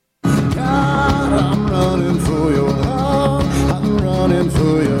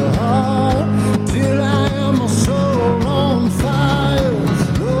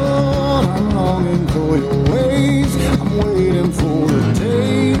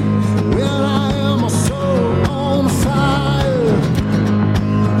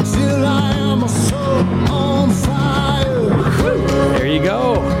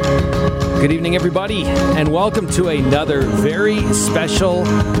everybody, and welcome to another very special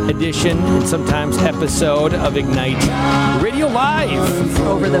edition and sometimes episode of Ignite Radio Live.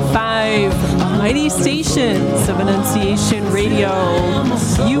 Over the 5 mighty stations of Annunciation Radio,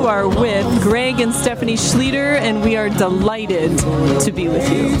 you are with Greg and Stephanie Schlueter, and we are delighted to be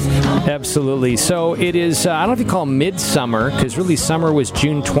with you. Absolutely. So it is, I don't know if you call midsummer, because really summer was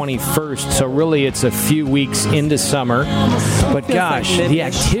June 21st, so really it's a few weeks into summer. But gosh, like the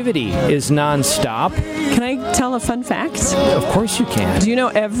activity is nonstop. Can I tell a fun fact? Of course you can. Do you know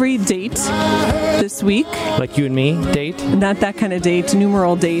every date this week? Like you and me date? Not that kind of date,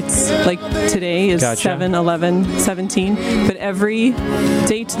 numeral dates. Like today is 7, 11, 17. But every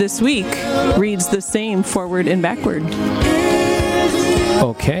date this week reads the same forward and backward.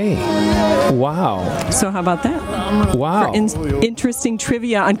 Okay. Wow. So how about that? Wow. For interesting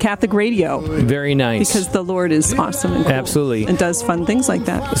trivia on Catholic radio. Very nice. Because the Lord is awesome and cool. Absolutely. And does fun things like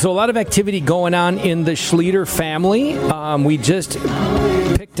that. So a lot of activity going on in the Schlueter family. We just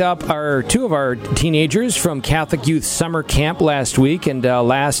picked up two of our teenagers from Catholic Youth Summer Camp last week, and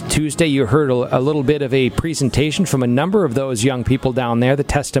last Tuesday you heard a little bit of a presentation from a number of those young people down there, the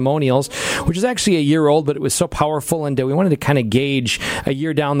testimonials, which is actually a year old, but it was so powerful, and we wanted to kind of gauge a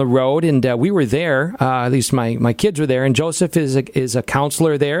year down the road, and we were there, at least my kids were there, and Joseph is a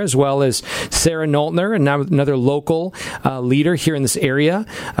counselor there, as well as Sarah Noltner, another local leader here in this area,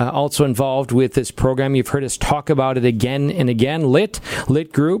 also involved with this program. You've heard us talk about it again and again. Lit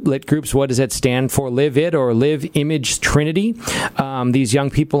Groups, what does that stand for? Live It or Live Image Trinity. These young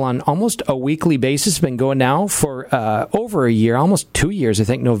people on almost a weekly basis have been going now for over a year, almost 2 years, I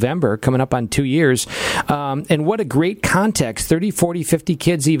think, November, coming up on 2 years. And what a great context, 30, 40, 50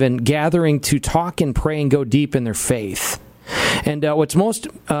 kids even gathering to talk and pray and go deep in their faith. And what's most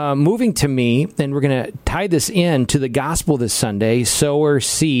moving to me, and we're going to tie this in to the gospel this Sunday, sower,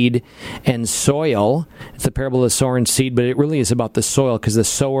 seed, and soil. It's the parable of the sower and seed, but it really is about the soil, because the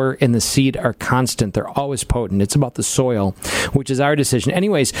sower and the seed are constant. They're always potent. It's about the soil, which is our decision.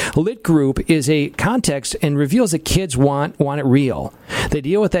 Anyways, Lit Group is a context and reveals that kids want it real. They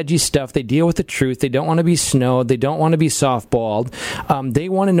deal with edgy stuff. They deal with the truth. They don't want to be snowed. They don't want to be softballed. They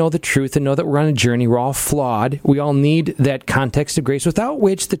want to know the truth and know that we're on a journey. We're all flawed. We all need that context of grace, without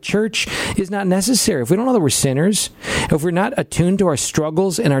which the church is not necessary. If we don't know that we're sinners, if we're not attuned to our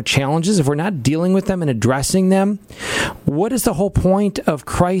struggles and our challenges, if we're not dealing with them and addressing them, what is the whole point of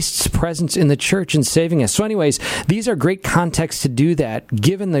Christ's presence in the church and saving us? So anyways, these are great contexts to do that,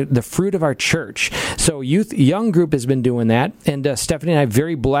 given the fruit of our church. So young group has been doing that, and Stephanie and I are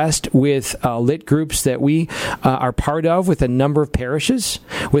very blessed with Lit Groups that we are part of with a number of parishes,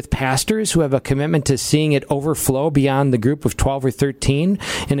 with pastors who have a commitment to seeing it overflow beyond the group of 12 or 13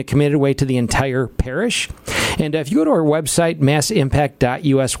 in a committed way to the entire parish. And if you go to our website,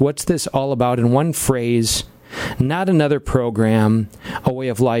 massimpact.us, what's this all about? In one phrase, not another program, a way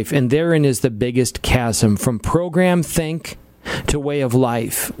of life. And therein is the biggest chasm, from program think to way of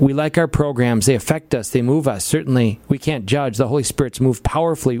life. We like our programs. They affect us. They move us. Certainly, we can't judge. The Holy Spirit's moved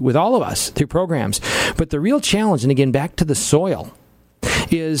powerfully with all of us through programs. But the real challenge, and again, back to the soil,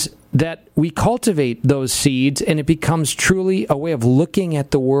 is that we cultivate those seeds and it becomes truly a way of looking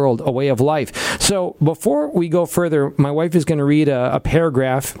at the world, a way of life. So before we go further, my wife is going to read a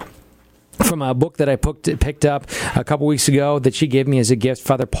paragraph from a book that I picked up a couple weeks ago that she gave me as a gift,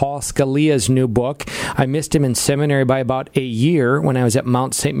 Father Paul Scalia's new book. I missed him in seminary by about a year when I was at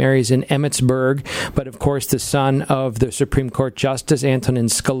Mount St. Mary's in Emmitsburg, but of course the son of the Supreme Court Justice Antonin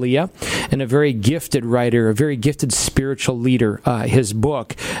Scalia, and a very gifted writer, a very gifted spiritual leader. His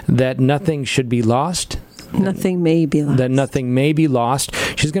book, That Nothing Should Be Lost. Nothing may be lost. That nothing may be lost.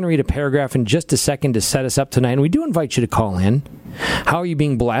 She's going to read a paragraph in just a second to set us up tonight. And we do invite you to call in. How are you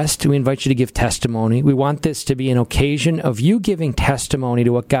being blessed? We invite you to give testimony. We want this to be an occasion of you giving testimony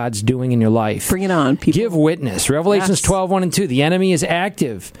to what God's doing in your life. Bring it on, people. Give witness. Revelations 12, 1 and 2. The enemy is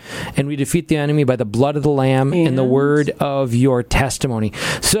active, and we defeat the enemy by the blood of the Lamb and the word of your testimony.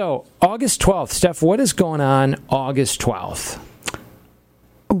 So, August 12th. Steph, what is going on August 12th?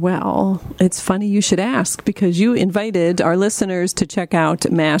 Well, it's funny you should ask, because you invited our listeners to check out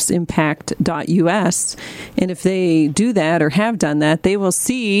massimpact.us. And if they do that or have done that, they will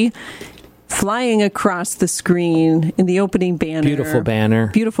see flying across the screen in the opening banner. Beautiful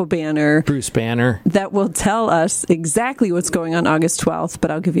banner. Bruce Banner. That will tell us exactly what's going on August 12th,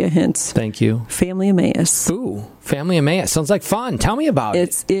 but I'll give you a hint. Thank you. Family Emmaus. Ooh, Family Emmaus. Sounds like fun. Tell me about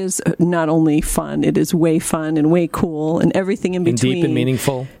it. It is not only fun, it is way fun and way cool and everything in between. And deep and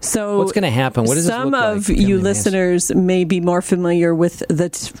meaningful. So what's going to happen? What does this look like? Some of you listeners may be more familiar with the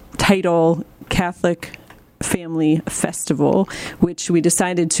title Catholic Family Festival, which we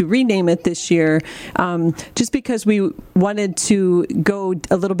decided to rename it this year, just because we wanted to go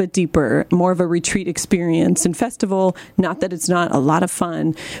a little bit deeper, more of a retreat experience. And festival, not that it's not a lot of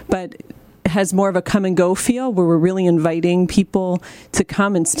fun, but has more of a come and go feel, where we're really inviting people to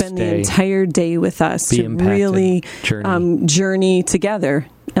come and spend the entire day with us, to really journey together.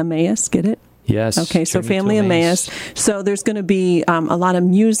 Emmaus, get it? Yes. Okay, so Family Emmaus. So there's going to be a lot of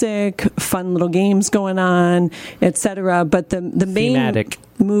music, fun little games going on, etc. But the main thematic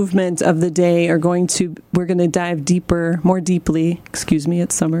movement of the day we're going to dive more deeply,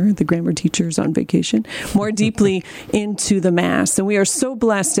 it's summer, the grammar teacher's on vacation, more deeply into the Mass. And we are so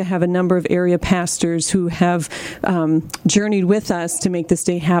blessed to have a number of area pastors who have journeyed with us to make this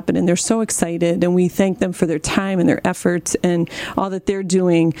day happen. And they're so excited, and we thank them for their time and their efforts and all that they're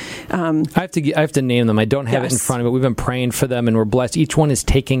doing. I have to name them. I don't have it in front of me. We've been praying for them, and we're blessed. Each one is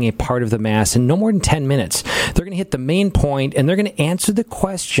taking a part of the Mass in no more than 10 minutes. They're going to hit the main point, and they're going to answer the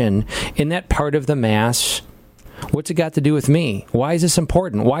question in that part of the Mass. What's it got to do with me? Why is this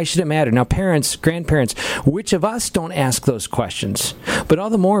important? Why should it matter? Now, parents, grandparents, which of us don't ask those questions? But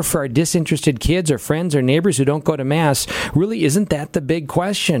all the more for our disinterested kids or friends or neighbors who don't go to Mass, really isn't that the big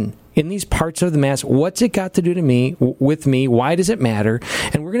question? In these parts of the Mass, what's it got to do to me, with me? Why does it matter?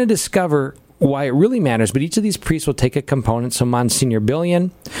 And we're going to discover why it really matters, but each of these priests will take a component. So Monsignor Billion,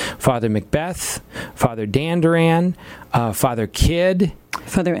 Father Macbeth, Father Dan Duran, Father Kidd,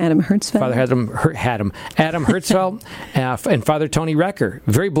 Father Adam Hertzfeld. Adam Hertzfeld, and Father Tony Recker.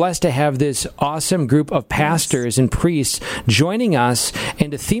 Very blessed to have this awesome group of pastors and priests joining us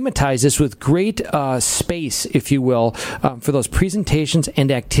and to thematize this with great space, if you will, for those presentations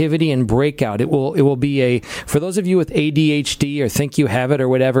and activity and breakout. It will be for those of you with ADHD or think you have it or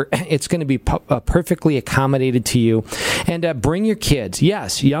whatever, it's going to be perfectly accommodated to you. And bring your kids,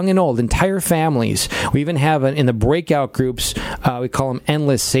 yes, young and old, entire families. We even have in the breakout groups, we call them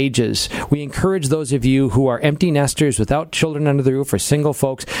Endless Sages. We encourage those of you who are empty nesters without children under the roof or single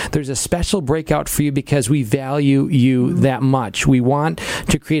folks, there's a special breakout for you because we value you that much. We want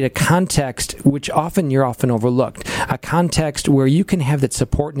to create a context which you're often overlooked, a context where you can have that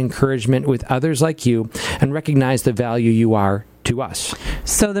support and encouragement with others like you and recognize the value you are to us.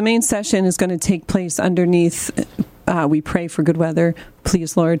 So the main session is going to take place underneath, we pray for good weather,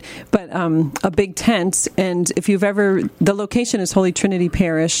 please, Lord, but a big tent. And if you've the location is Holy Trinity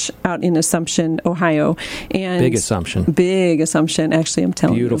Parish out in Assumption, Ohio. And Big Assumption, actually, I'm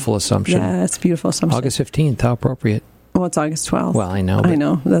telling you. Beautiful Assumption. Yes, beautiful Assumption. August 15th, how appropriate. Well, it's August 12th. Well, I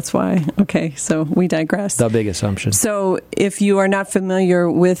know. That's why. Okay, so we digress. The Big Assumption. So if you are not familiar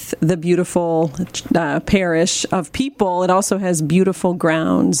with the beautiful parish of people, it also has beautiful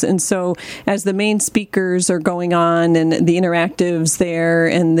grounds. And so as the main speakers are going on and the interactives there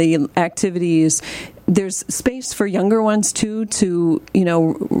and the activities, there's space for younger ones too to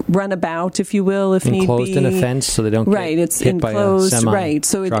run about, if you will, if need be. Enclosed in a fence so they don't get it's hit enclosed, by a semi right?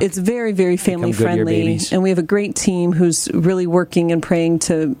 So it's very, very family friendly, and we have a great team who's really working and praying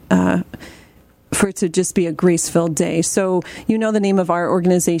to for it to just be a grace-filled day. So the name of our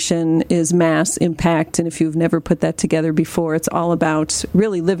organization is Mass Impact, and if you've never put that together before, it's all about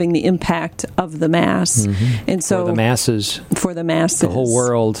really living the impact of the Mass. Mm-hmm. And so for the masses, the whole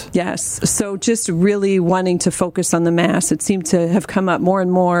world. Yes. So just really wanting to focus on the Mass. It seemed to have come up more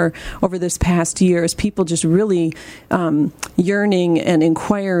and more over this past year as people just really yearning and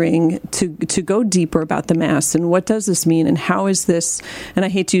inquiring to go deeper about the Mass and what does this mean and how is this, and I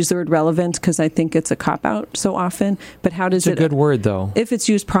hate to use the word relevant because I think it's a cop-out so often, but how does it's a good word, though. If it's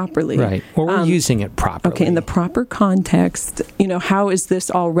used properly. Right. Well, we're using it properly. Okay, in the proper context, how is this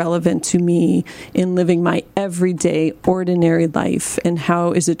all relevant to me in living my everyday, ordinary life, and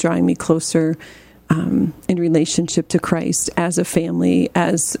how is it drawing me closer in relationship to Christ as a family,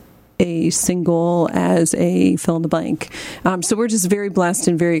 as a single, as a fill in the blank. So we're just very blessed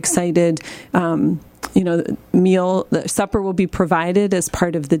and very excited. The supper will be provided as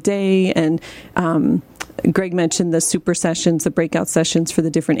part of the day, and Greg mentioned the super sessions, the breakout sessions for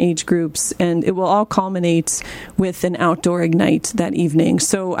the different age groups, and it will all culminate with an outdoor ignite that evening.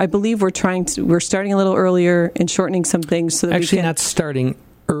 So I believe we're starting a little earlier and shortening some things so that actually not starting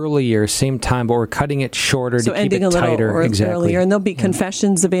earlier, same time, but we're cutting it shorter to keep it tighter. Earlier, and there'll be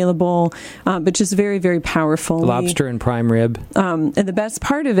confessions available, but just very, very powerful. Lobster and prime rib. And the best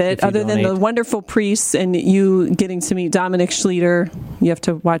part of it, other than the wonderful priests and you getting to meet Dominic Schlieder, you have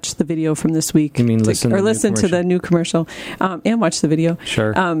to watch the video from this week. You mean listen to the new commercial and watch the video.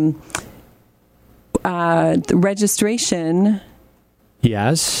 Sure. The registration.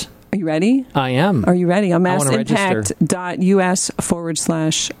 Yes. Are you ready? I am. Are you ready?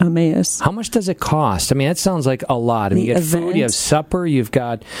 massimpact.us/Emmaus. How much does it cost? I mean, that sounds like a lot. I mean, you get food, you have supper, you've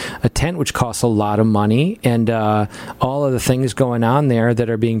got a tent, which costs a lot of money, and all of the things going on there that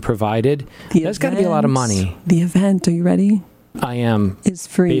are being provided. That's got to be a lot of money. The event, are you ready? I am. Is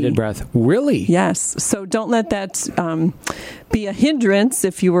free. Bated breath. Really? Yes. So don't let that be a hindrance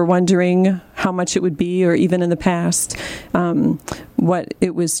if you were wondering how much it would be, or even in the past, what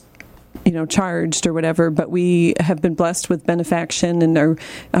it was charged or whatever, but we have been blessed with benefaction and are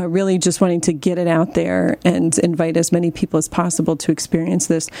really just wanting to get it out there and invite as many people as possible to experience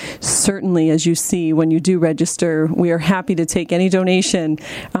this. Certainly, as you see, when you do register, we are happy to take any donation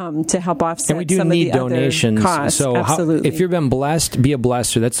to help offset some of the donations. Other costs. So absolutely. If you've been blessed, be a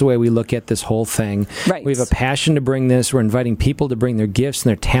blesser. That's the way we look at this whole thing. Right. We have a passion to bring this. We're inviting people to bring their gifts and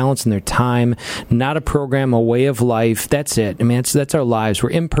their talents and their time, not a program, a way of life. That's it. I mean, that's our lives.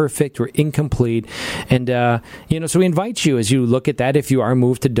 We're imperfect. We're incomplete. And, so we invite you as you look at that. If you are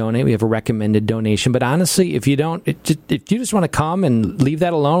moved to donate, we have a recommended donation. But honestly, if you don't, if you just want to come and leave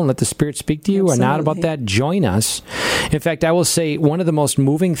that alone and let the Spirit speak to you, Absolutely. or not about that, join us. In fact, I will say one of the most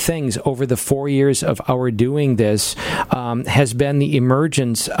moving things over the 4 years of our doing this has been the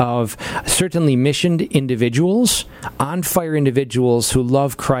emergence of certainly missioned individuals, on-fire individuals who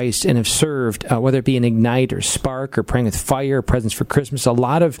love Christ and have served, whether it be an Ignite or Spark or Praying with Fire, Presents for Christmas, a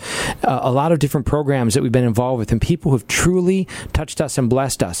lot of different programs that we've been involved with, and people who have truly touched us and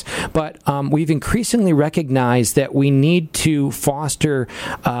blessed us. But we've increasingly recognized that we need to foster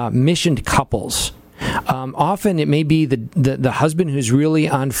missioned couples. Often it may be the husband who's really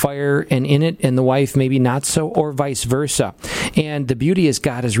on fire and in it, and the wife maybe not so, or vice versa. And the beauty is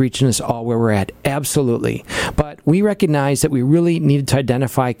God is reaching us all where we're at. Absolutely. But we recognize that we really needed to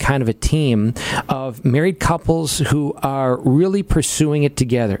identify kind of a team of married couples who are really pursuing it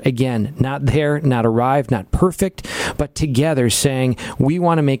together. Again, not there, not arrived, not perfect, but together saying, we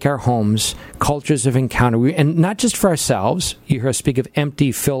want to make our homes cultures of encounter. And not just for ourselves. You hear us speak of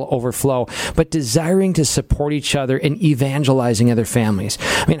empty, fill, overflow, but desiring to support each other and evangelizing other families.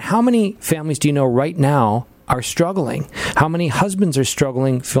 I mean, how many families do you know right now are struggling? How many husbands are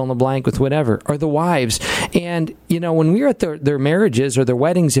struggling, fill in the blank with whatever, or the wives? And, when we were at their marriages or their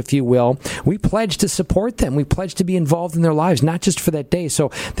weddings, if you will, we pledged to support them. We pledged to be involved in their lives, not just for that day. So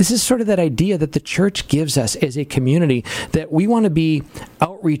this is sort of that idea that the church gives us as a community, that we want to be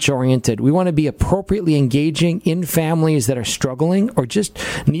outreach-oriented. We want to be appropriately engaging in families that are struggling or just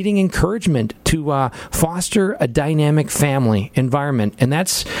needing encouragement to foster a dynamic family environment. And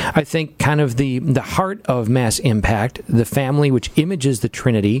that's, I think, kind of the heart of Mass Impact, the family which images the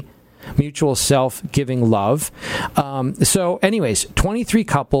Trinity, mutual self-giving love. So anyways, 23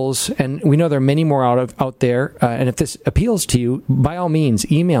 couples, and we know there are many more out there. And if this appeals to you, by all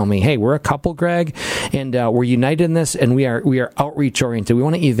means, email me. Hey, we're a couple, Greg, and we're united in this, and we are outreach-oriented. We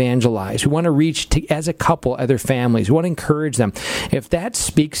want to evangelize. We want to reach, as a couple, other families. We want to encourage them. If that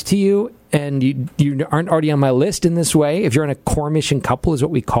speaks to you, and you aren't already on my list in this way, if you're in a core mission couple is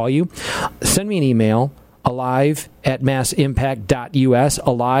what we call you, send me an email, alive@massimpact.us,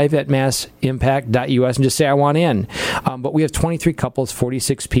 alive@massimpact.us, and just say, I want in. But we have 23 couples,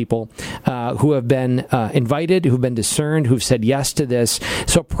 46 people who have been invited, who've been discerned, who've said yes to this.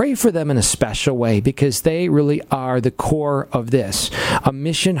 So pray for them in a special way, because they really are the core of this. A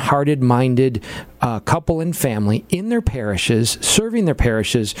mission-hearted, minded couple and family in their parishes, serving their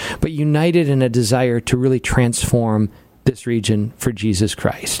parishes, but united in a desire to really transform this region for Jesus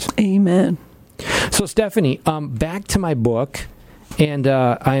Christ. Amen. So, Stephanie, back to my book, and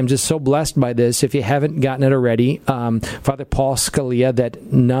I am just so blessed by this. If you haven't gotten it already, Father Paul Scalia,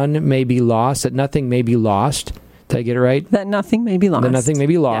 that none may be lost, that nothing may be lost. Did I get it right? That nothing may be lost. That nothing may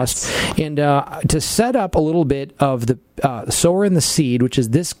be lost. Yes. And to set up a little bit of the sower and the seed, which is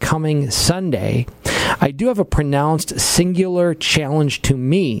this coming Sunday, I do have a pronounced singular challenge to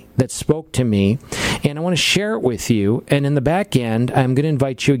me that spoke to me, and I want to share it with you. And in the back end, I'm going to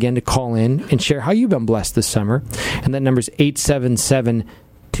invite you again to call in and share how you've been blessed this summer. And that number is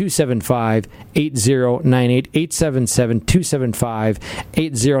 877-275-8098,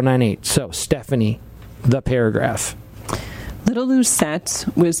 877-275-8098. So, Stephanie, the paragraph. Little Lucette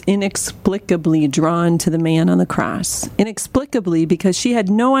was inexplicably drawn to the man on the cross. Inexplicably, because she had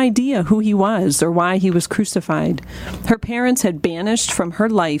no idea who he was or why he was crucified. Her parents had banished from her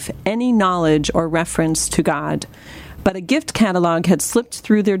life any knowledge or reference to God. But a gift catalog had slipped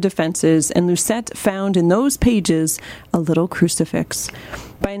through their defenses, and Lucette found in those pages a little crucifix.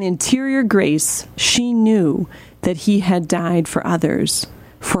 By an interior grace, she knew that he had died for others,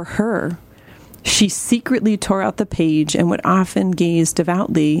 for her. She secretly tore out the page and would often gaze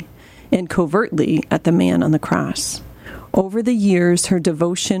devoutly. and covertly at the man on the cross. Over the years, her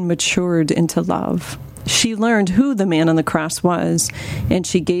devotion matured into love. She learned who the man on the cross was, and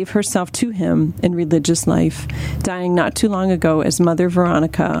she gave herself to him in religious life, dying not too long ago as Mother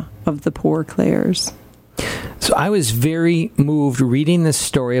Veronica of the Poor Clares. So I was very moved reading this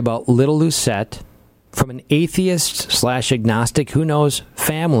story about little Lucette from an atheist/agnostic, who knows,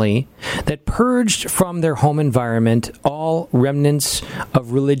 family that purged from their home environment all remnants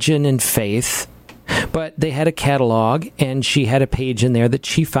of religion and faith. But they had a catalog, and she had a page in there that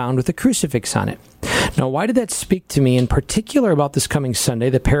she found with a crucifix on it. Now, why did that speak to me in particular about this coming Sunday,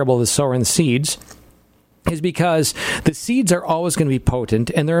 the parable of the sower and the seeds? Is because the seeds are always going to be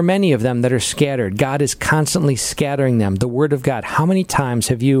potent, and there are many of them that are scattered. God is constantly scattering them. The Word of God. How many times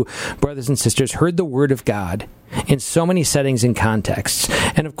have you, brothers and sisters, heard the Word of God in so many settings and contexts?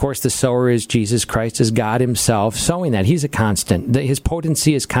 And of course, the sower is Jesus Christ, is God himself sowing that. He's a constant. His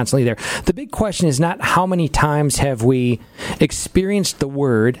potency is constantly there. The big question is not how many times have we experienced the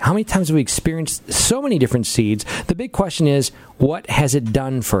Word, how many times have we experienced so many different seeds. The big question is, what has it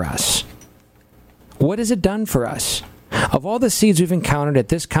done for us? What has it done for us? Of all the seeds we've encountered at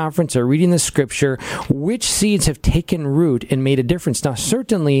this conference or reading the Scripture, which seeds have taken root and made a difference? Now,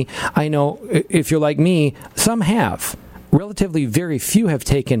 certainly, I know, if you're like me, some have. Relatively very few have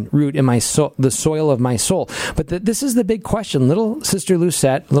taken root in the soil of my soul. But this is the big question. Little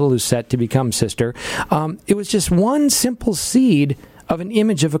Lucette to become sister, it was just one simple seed of an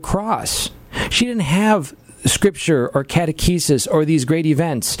image of a cross. She didn't have Scripture or catechesis or these great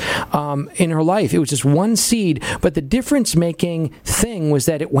events in her life. It was just one seed, but the difference-making thing was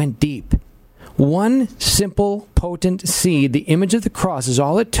that it went deep. One simple, potent seed, the image of the cross, is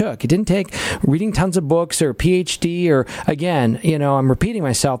all it took. It didn't take reading tons of books or PhD or, again, I'm repeating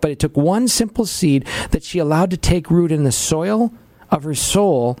myself, but it took one simple seed that she allowed to take root in the soil of her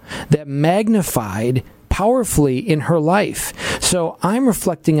soul that magnified powerfully in her life. So I'm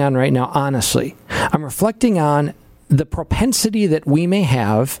reflecting on right now, honestly, I'm reflecting on the propensity that we may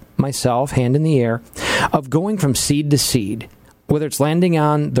have, myself, hand in the air, of going from seed to seed. Whether it's landing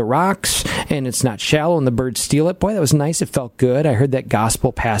on the rocks and it's not shallow and the birds steal it. Boy, that was nice. It felt good. I heard that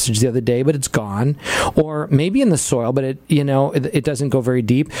gospel passage the other day, but it's gone. Or maybe in the soil, but it doesn't go very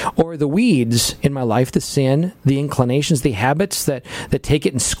deep. Or the weeds in my life, the sin, the inclinations, the habits that take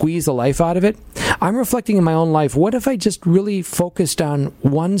it and squeeze the life out of it. I'm reflecting in my own life. What if I just really focused on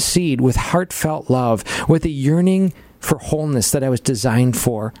one seed with heartfelt love, with a yearning for wholeness that I was designed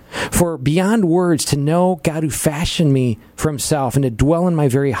for beyond words, to know God who fashioned me for himself and to dwell in my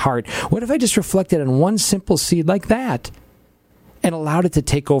very heart? What if I just reflected on one simple seed like that and allowed it to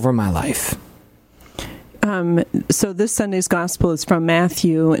take over my life? So this Sunday's gospel is from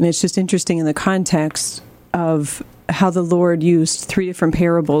Matthew, and it's just interesting in the context of how the Lord used three different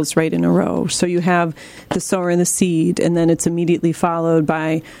parables right in a row. So you have the sower and the seed, and then it's immediately followed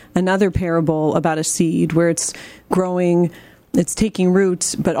by another parable about a seed where it's growing, it's taking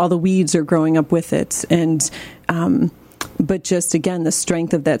root, but all the weeds are growing up with it. And but just, again, the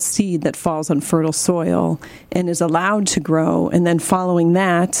strength of that seed that falls on fertile soil and is allowed to grow. And then following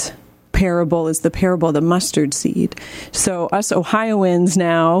that parable is the parable of the mustard seed. So us Ohioans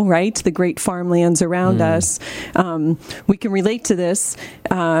now, right, the great farmlands around us, we can relate to this.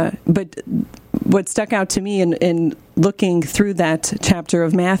 But what stuck out to me in looking through that chapter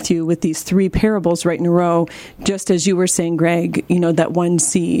of Matthew with these three parables right in a row, just as you were saying, Greg, that one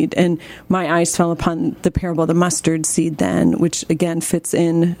seed, and my eyes fell upon the parable of the mustard seed then, which again fits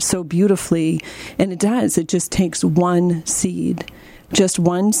in so beautifully. And it does. It just takes one seed. Just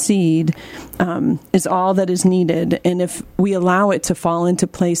one seed is all that is needed. And if we allow it to fall into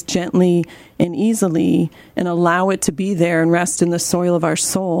place gently and easily and allow it to be there and rest in the soil of our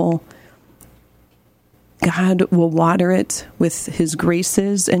soul, God will water it with his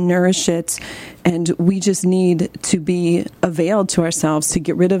graces and nourish it. And we just need to be availed to ourselves to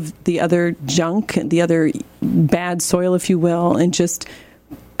get rid of the other junk, the other bad soil, if you will, and just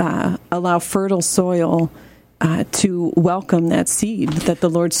allow fertile soil to welcome that seed that the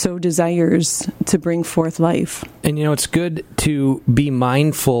Lord so desires to bring forth life. And it's good to be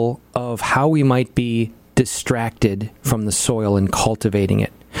mindful of how we might be distracted from the soil and cultivating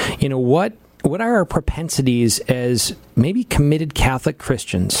it. What are our propensities as maybe committed Catholic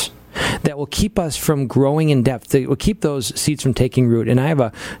Christians that will keep us from growing in depth, that will keep those seeds from taking root? And I have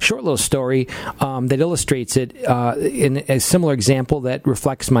a short little story that illustrates it in a similar example that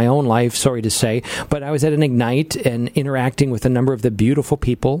reflects my own life, sorry to say. But I was at an Ignite and interacting with a number of the beautiful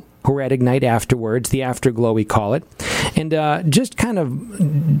people who were at Ignite afterwards, the afterglow we call it, and just kind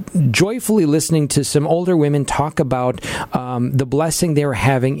of joyfully listening to some older women talk about the blessing they were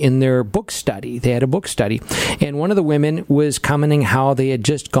having in their book study. They had a book study, and one of the women was commenting how they had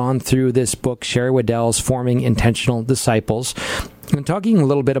just gone through this book, Sherry Weddell's Forming Intentional Disciples, and talking a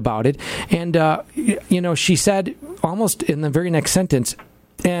little bit about it. And, she said almost in the very next sentence,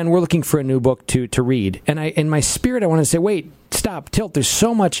 and we're looking for a new book to read. And in my spirit, I want to say, wait, stop, tilt. There's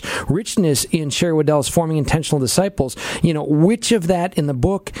so much richness in Sherry Weddell's Forming Intentional Disciples. Which of that in the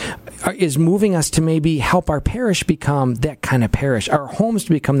book is moving us to maybe help our parish become that kind of parish, our homes to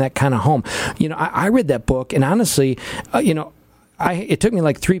become that kind of home? I read that book, and honestly, it took me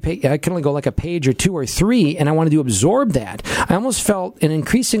like 3 pages. I could only go like a page or 2 or 3, and I wanted to absorb that. I almost felt, and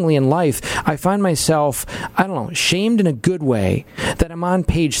increasingly in life, I find myself, shamed in a good way that I'm on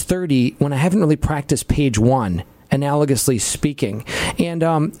page 30 when I haven't really practiced page 1. Analogously speaking. And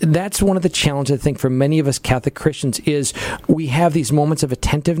that's one of the challenges, I think, for many of us Catholic Christians is we have these moments of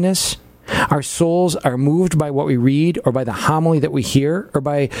attentiveness. Our souls are moved by what we read or by the homily that we hear or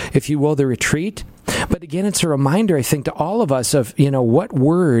by, if you will, the retreat. But again, it's a reminder, I think, to all of us of, what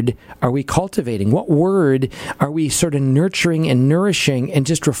word are we cultivating? What word are we sort of nurturing and nourishing and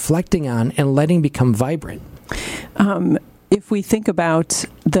just reflecting on and letting become vibrant? If we think about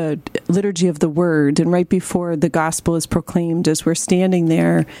the liturgy of the word, and right before the gospel is proclaimed, as we're standing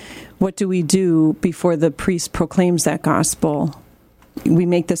there, what do we do before the priest proclaims that gospel? We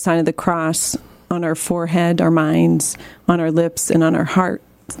make the sign of the cross on our forehead, our minds, on our lips, and on our heart,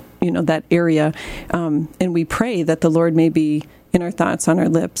 that area. And we pray that the Lord may be in our thoughts, on our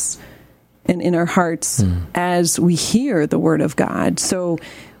lips, and in our hearts as we hear the word of God. So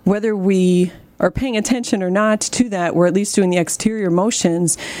whether we are paying attention or not to that, we're at least doing the exterior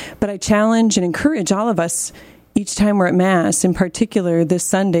motions. But I challenge and encourage all of us each time we're at Mass, in particular this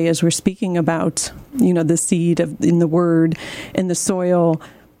Sunday, as we're speaking about, the seed in the Word and the soil,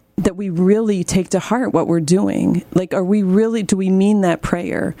 that we really take to heart what we're doing. Like, do we mean that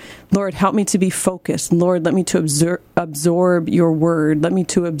prayer? Lord, help me to be focused. Lord, let me to absorb your Word. Let me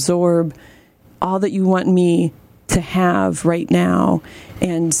to absorb all that you want me to have right now,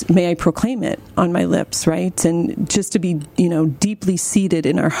 and may I proclaim it on my lips, right? And just to be, deeply seated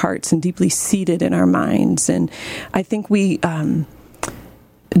in our hearts and deeply seated in our minds. And I think we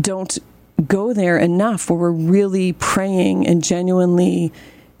don't go there enough where we're really praying and genuinely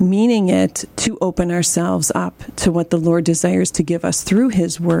meaning it to open ourselves up to what the Lord desires to give us through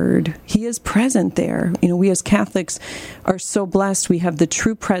His Word. He is present there. We as Catholics are so blessed. We have the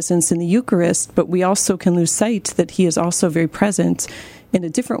true presence in the Eucharist, but we also can lose sight that He is also very present in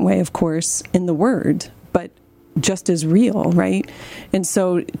a different way, of course, in the Word, but just as real, right? And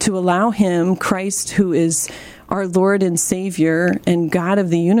so to allow Him, Christ, who is our Lord and Savior and God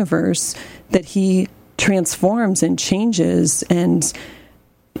of the universe, that He transforms and changes and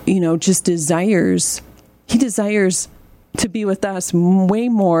just desires to be with us way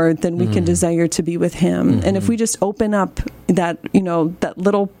more than we can desire to be with Him. Mm-hmm. And if we just open up that, that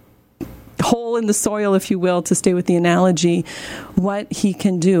little hole in the soil, if you will, to stay with the analogy, what He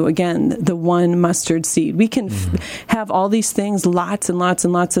can do. Again, the one mustard seed. We can have all these things, lots and lots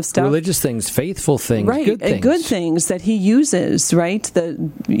and lots of stuff. Religious things, faithful things, right, good things that He uses, right?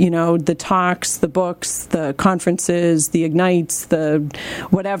 The talks, the books, the conferences, the Ignites, the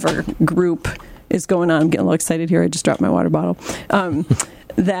whatever group is going on. I'm getting a little excited here. I just dropped my water bottle. And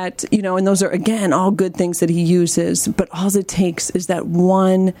those are, again, all good things that He uses, but all it takes is that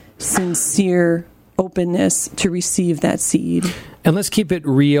one sincere openness to receive that seed. And let's keep it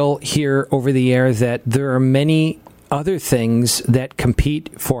real here over the air that there are many other things that compete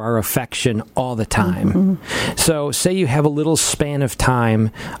for our affection all the time. Mm-hmm. So say you have a little span of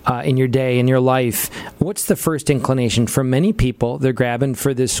time in your day, in your life. What's the first inclination? For many people, they're grabbing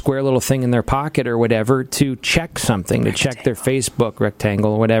for this square little thing in their pocket or whatever to check something, to check their Facebook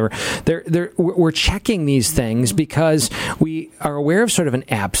rectangle or whatever. We're checking these things because we are aware of sort of an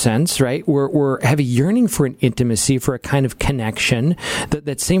absence, right? We have a yearning for an intimacy, for a kind of connection.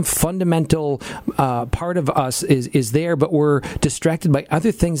 That same fundamental part of us is there, but we're distracted by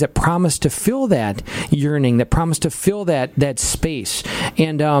other things that promise to fill that yearning, that promise to fill that space.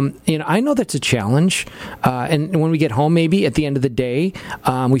 And I know that's a challenge. And when we get home, maybe at the end of the day,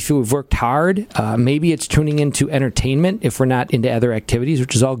 we feel we've worked hard. Maybe it's tuning into entertainment if we're not into other activities,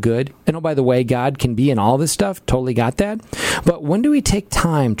 which is all good. And oh, by the way, God can be in all this stuff. Totally got that. But when do we take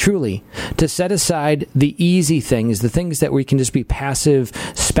time, truly, to set aside the easy things, the things that we can just be passive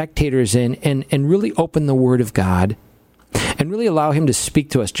spectators in, and really open the Word of God and really allow him to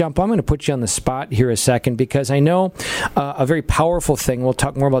speak to us. Jump, I'm going to put you on the spot here a second, because I know a very powerful thing, we'll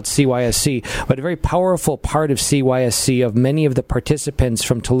talk more about CYSC, but a very powerful part of CYSC, of many of the participants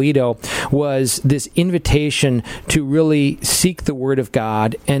from Toledo, was this invitation to really seek the Word of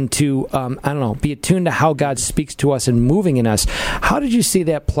God and to, be attuned to how God speaks to us and moving in us. How did you see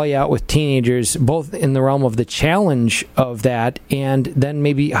that play out with teenagers, both in the realm of the challenge of that, and then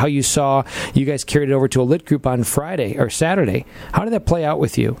maybe how you saw you guys carried it over to a lit group on Friday or Saturday? How did that play out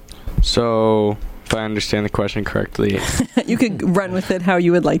with you? So, if I understand the question correctly, you could run with it how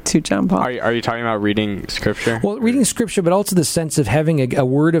you would like to, John Paul. Are you talking about reading Scripture? Well, reading Scripture, but also the sense of having a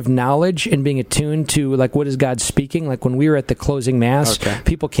word of knowledge and being attuned to, like, what is God speaking? Like when we were at the closing Mass,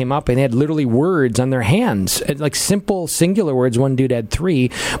 people came up and they had literally words on their hands, like simple singular words. One dude had 3.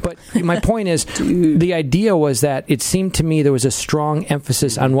 But my point is, the idea was that it seemed to me there was a strong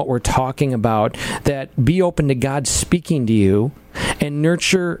emphasis on what we're talking about, that be open to God speaking to you and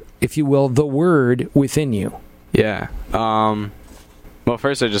nurture, if you will, the Word within you. Yeah. Well,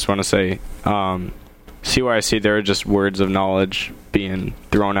 first I just want to say, CYSC, there are just words of knowledge being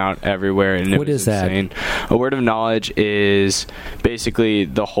thrown out everywhere. And what is insane. That? A word of knowledge is basically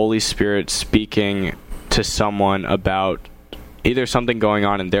the Holy Spirit speaking to someone about either something going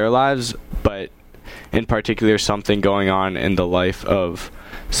on in their lives, but in particular something going on in the life of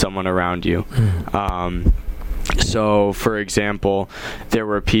someone around you. So, for example, there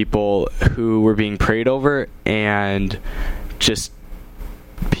were people who were being prayed over, and just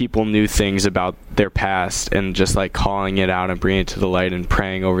people knew things about their past, and just like calling it out and bringing it to the light and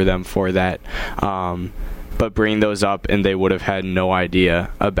praying over them for that. But bringing those up, and they would have had no idea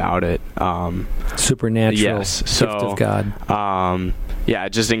about it. Supernatural gift of God.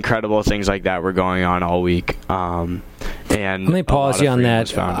 Just incredible things like that were going on all week. And let me pause you on that.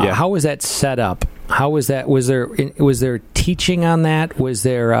 How was that set up? How was that? Was there teaching on that? Was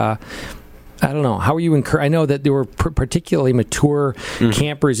there? I don't know. How were you I know that there were particularly mature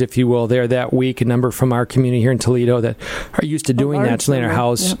campers, if you will, there that week. A number from our community here in Toledo that are used to doing that, so in our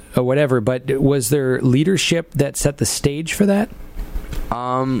house or whatever. But was there leadership that set the stage for that?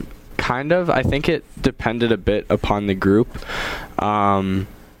 Kind of. I think it depended a bit upon the group and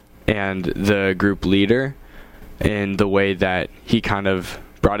the group leader in the way that he kind of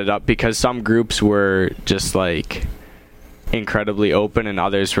brought it up, because some groups were just like incredibly open and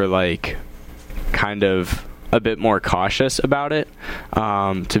others were like kind of a bit more cautious about it,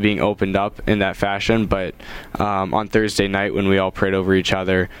 to being opened up in that fashion. But on Thursday night, when we all prayed over each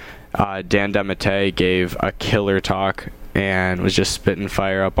other, Dan DeMatte gave a killer talk and was just spitting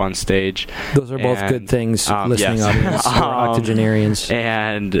fire up on stage. Those are both good things, listening audience, for octogenarians.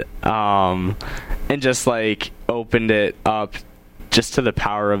 And just like opened it up just to the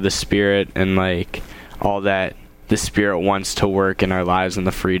power of the Spirit, and like all that the Spirit wants to work in our lives, and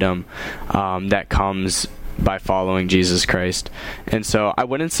the freedom that comes by following Jesus Christ. And so I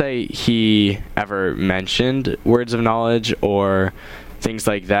wouldn't say he ever mentioned words of knowledge or things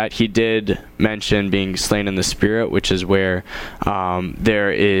like that. He did mention being slain in the Spirit, which is where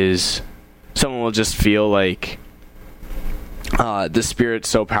there is someone will just feel like the Spirit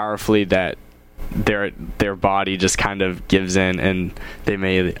so powerfully that their body just kind of gives in and they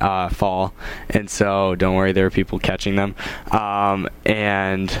may fall. And so don't worry, there are people catching them.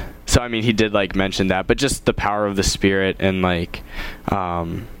 And so, I mean, he did like mention that, but just the power of the Spirit and like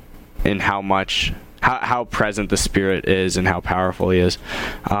and how present the Spirit is and how powerful he is.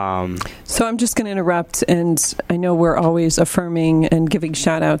 So I'm just going to interrupt, and I know we're always affirming and giving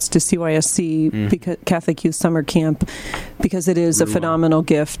shout-outs to CYSC, because Catholic Youth Summer Camp, because it is a phenomenal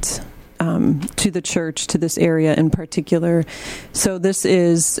gift to the church, to this area in particular. So this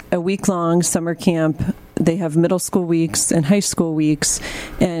is a week-long summer camp. They have middle school weeks and high school weeks,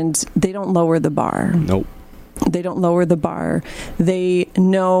 and they don't lower the bar. Nope. They don't lower the bar. They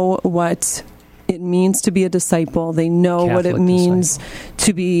know what it means to be a disciple. They know Catholic what it means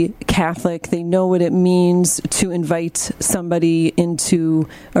to be Catholic. They know what it means to invite somebody into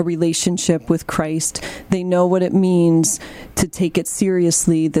a relationship with Christ. They know what it means to take it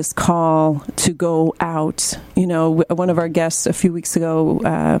seriously, this call to go out. You know, one of our guests a few weeks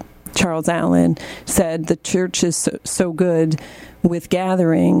ago, Charles Allen, said the church is so good with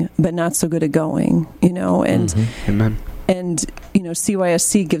gathering, but not so good at going, you know, and Amen. And, you know,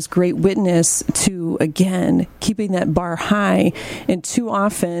 CYSC gives great witness to, again, keeping that bar high. And too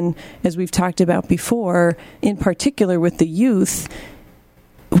often, as we've talked about before, in particular with the youth,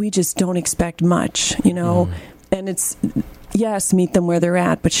 we just don't expect much, you know. And it's yes, meet them where they're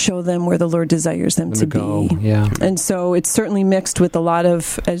at, but show them where the Lord desires them to be. Yeah. And so it's certainly mixed with a lot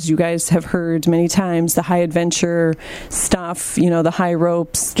of, as you guys have heard many times, the high adventure stuff, the high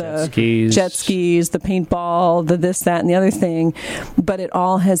ropes, the jet skis, the paintball, the this, that, and the other thing. But it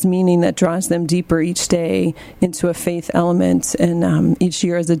all has meaning that draws them deeper each day into a faith element. And each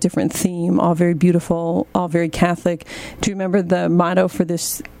year is a different theme, all very beautiful, all very Catholic. Do you remember the motto for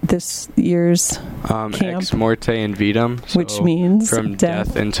this year's camp? Ex morte in vitam. Which means from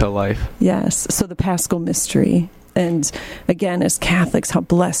death into life. Yes. So the Paschal mystery. And again, as Catholics, how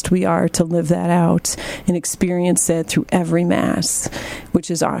blessed we are to live that out and experience it through every Mass, which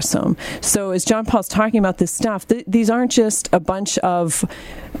is awesome. So as John Paul's talking about this stuff, these aren't just a bunch of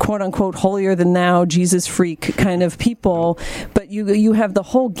quote-unquote holier-than-thou, Jesus freak kind of people, but you have the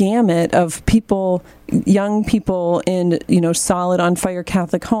whole gamut of people, young people in solid, on-fire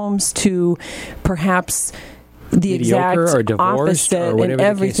Catholic homes to perhaps the mediocre exact or divorced opposite or and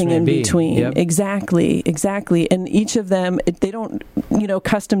everything in between. Yep. Exactly. And each of them, they don't,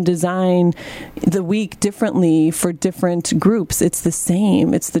 custom design the week differently for different groups. It's the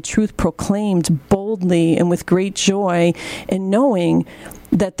same. It's the truth proclaimed boldly and with great joy, and knowing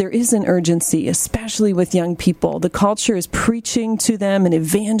that there is an urgency, especially with young people. The culture is preaching to them and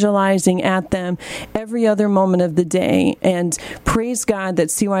evangelizing at them every other moment of the day. And praise God that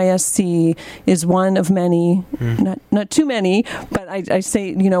CYSC is one of many, not too many, but I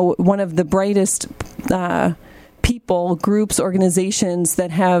say, one of the brightest people, groups, organizations that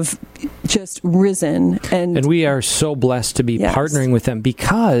have just risen. And we are so blessed to be partnering with them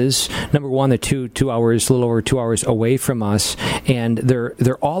because, number one, they're two hours, a little over 2 hours away from us, and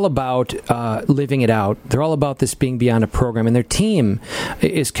they're all about living it out. They're all about this being beyond a program, and their team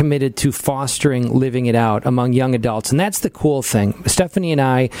is committed to fostering living it out among young adults, and that's the cool thing. Stephanie and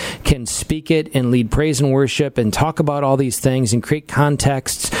I can speak it and lead praise and worship and talk about all these things and create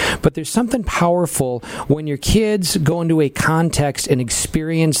contexts, but there's something powerful when your kids go into a context and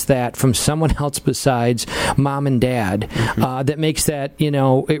experience that from someone else besides mom and dad. That makes that,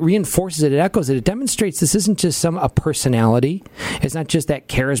 it reinforces it, it echoes it, it demonstrates this isn't just a personality. It's not just that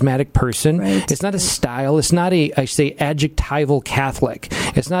charismatic person. Right. It's not a style. It's not adjectival Catholic.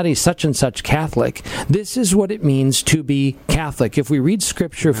 It's not a such and such Catholic. This is what it means to be Catholic. If we read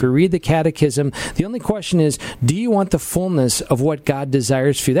Scripture, if we read the Catechism, the only question is, do you want the fullness of what God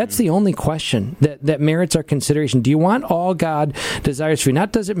desires for you? That's the only question that merits our consideration. Do you want all God desires for you?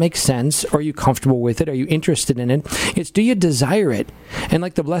 Not does it make sense? Or are you comfortable with it? Are you interested in it? It's do you desire it? And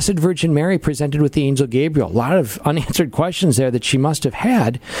like the Blessed Virgin Mary presented with the angel Gabriel, a lot of unanswered questions there that she must have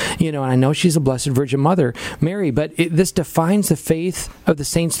had. And I know she's a Blessed Virgin Mother, Mary, but this defines the faith of the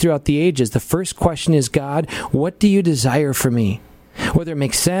saints throughout the ages. The first question is, God, what do you desire for me? Whether it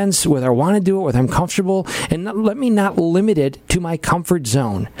makes sense, whether I want to do it, whether I'm comfortable, and let me not limit it to my comfort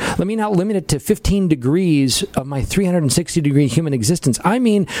zone. Let me not limit it to 15 degrees of my 360-degree human existence. I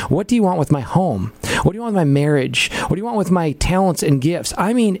mean, what do you want with my home? What do you want with my marriage? What do you want with my talents and gifts?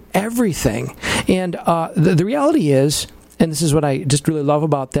 I mean, everything. And the reality is, and this is what I just really love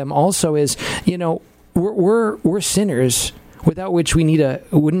about them also, is, we're sinners without which we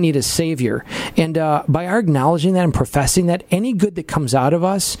wouldn't need a Savior. And by our acknowledging that and professing that, any good that comes out of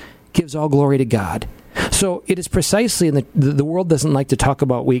us gives all glory to God. So it is precisely, and the world doesn't like to talk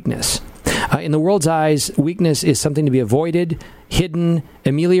about weakness. In the world's eyes, weakness is something to be avoided, hidden,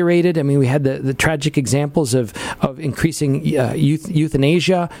 ameliorated. I mean, we had the tragic examples of increasing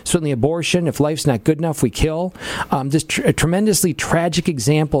euthanasia, certainly abortion. If life's not good enough, we kill. Just tremendously tragic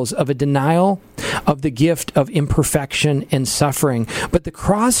examples of a denial of the gift of imperfection and suffering. But the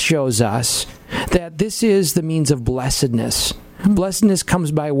cross shows us that this is the means of blessedness. Blessedness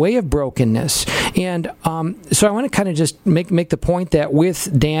comes by way of brokenness. And so I want to kind of just make the point that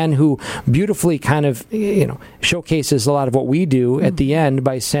with Dan, who beautifully kind of, showcases a lot of what we do at the end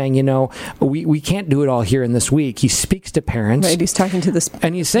by saying, we can't do it all here in this week. He speaks to parents. Right, he's talking to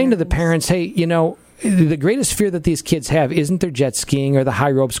and he's saying to the parents, hey, the greatest fear that these kids have isn't their jet skiing or the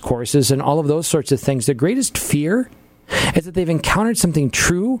high ropes courses and all of those sorts of things. The greatest fear is that they've encountered something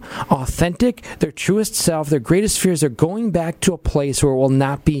true, authentic, their truest self. Their greatest fears are going back to a place where it will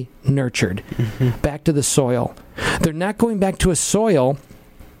not be nurtured, back to the soil. They're not going back to a soil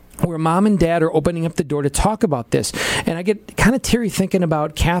where mom and dad are opening up the door to talk about this. And I get kind of teary thinking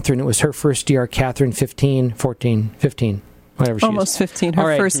about Catherine. It was her first year, Catherine, 15. whatever she almost is. 15,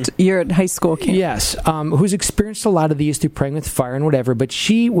 her first year at high school camp. Yes, who's experienced a lot of these through Praying with Fire and whatever, but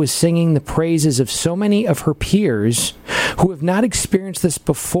she was singing the praises of so many of her peers who have not experienced this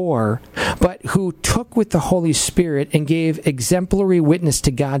before, but who took with the Holy Spirit and gave exemplary witness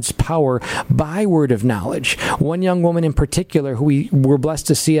to God's power by word of knowledge. One young woman in particular who we were blessed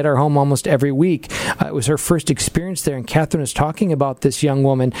to see at our home almost every week, it was her first experience there, and Catherine was talking about this young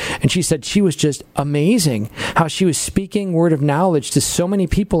woman, and she said she was just amazing how she was speaking word of knowledge to so many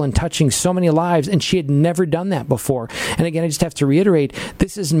people and touching so many lives, and she had never done that before. And again, I just have to reiterate,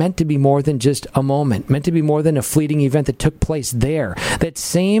 this is meant to be more than just a moment, meant to be more than a fleeting event that took place there. That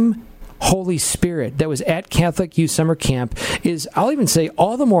same Holy Spirit that was at Catholic Youth Summer Camp is, I'll even say,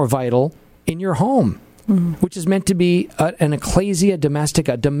 all the more vital in your home. Which is meant to be an ecclesia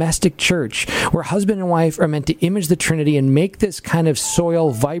domestica, a domestic church, where husband and wife are meant to image the Trinity and make this kind of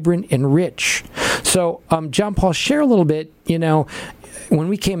soil vibrant and rich. So, John Paul, share a little bit, when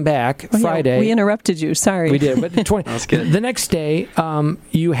we came back Friday. Yeah, we interrupted you, sorry. We did, but the next day,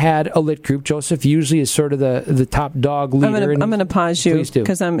 you had a lit group. Joseph usually is sort of the top dog leader. I'm going to pause you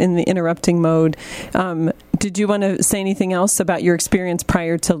because I'm in the interrupting mode. Did you want to say anything else about your experience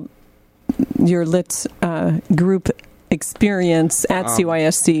prior to your lit group experience at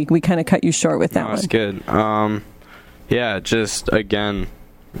CYSC? We kind of cut you short with that one. That's good. Just again,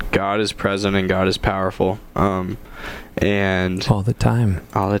 God is present and God is powerful. And all the time,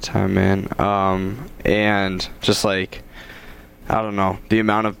 man. And just like, I don't know, the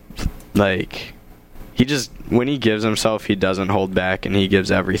amount of when he gives himself, he doesn't hold back, and he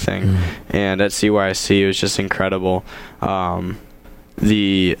gives everything. And at CYSC, it was just incredible.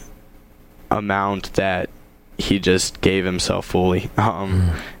 The amount that he just gave himself fully.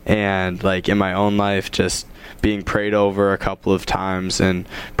 And in my own life, just being prayed over a couple of times and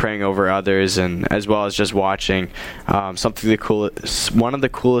praying over others, and as well as just watching one of the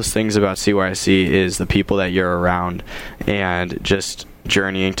coolest things about CYSC is the people that you're around and just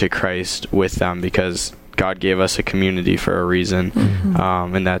journeying to Christ with them, because God gave us a community for a reason.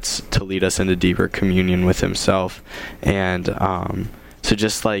 And that's to lead us into deeper communion with himself. And so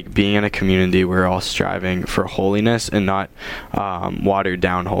just being in a community, we're all striving for holiness, and not watered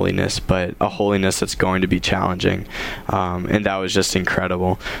down holiness, but a holiness that's going to be challenging. And that was just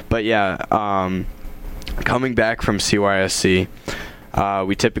incredible. But coming back from CYSC,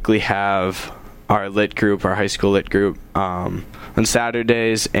 we typically have our lit group, our high school lit group, on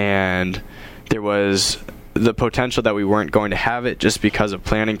Saturdays, and there was the potential that we weren't going to have it just because of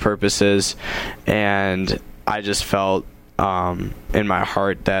planning purposes. And I just felt in my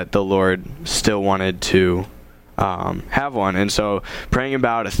heart that the Lord still wanted to have one. And so praying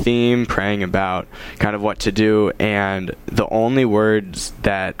about a theme, praying about kind of what to do, and the only words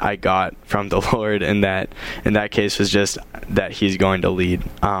that I got from the Lord in that case was just that he's going to lead.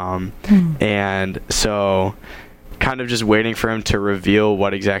 And so kind of just waiting for him to reveal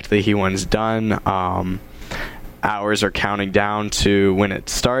what exactly he wants done. Hours are counting down to when it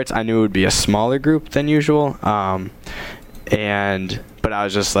starts. I knew it would be a smaller group than usual. But I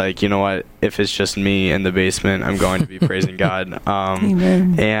was just like, you know what? If it's just me in the basement, I'm going to be praising God.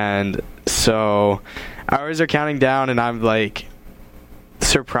 Amen. And so hours are counting down, and I'm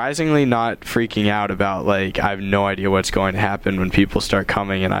surprisingly not freaking out about I have no idea what's going to happen when people start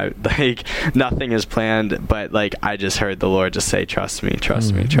coming, and I nothing is planned, but I just heard the Lord just say, trust me,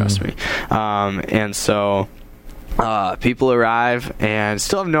 trust me, trust me. And so people arrive and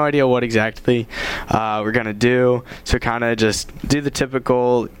still have no idea what exactly we're going to do. So kind of just do the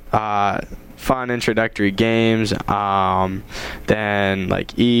typical fun introductory games, then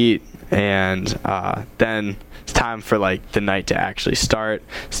eat, and then it's time for the night to actually start.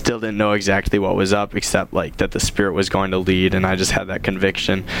 Still didn't know exactly what was up, except that the Spirit was going to lead, and I just had that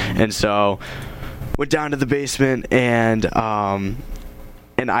conviction. And so went down to the basement, and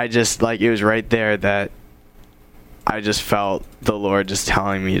I just it was right there that I just felt the Lord just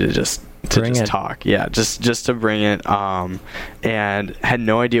telling me to just talk. Yeah, just to bring it. And had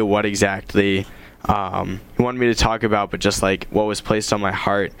no idea what exactly he wanted me to talk about, but just what was placed on my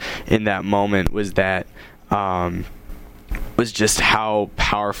heart in that moment was that was just how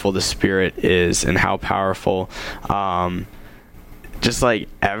powerful the Spirit is, and how powerful just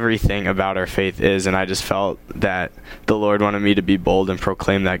everything about our faith is. And I just felt that the Lord wanted me to be bold and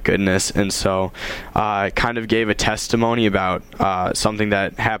proclaim that goodness. And so I kind of gave a testimony about something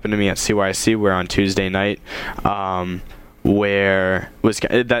that happened to me at CYSC, where on Tuesday night, where was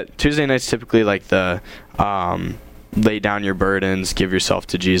that Tuesday night's typically the lay down your burdens, give yourself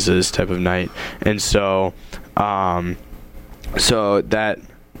to Jesus type of night. And so so that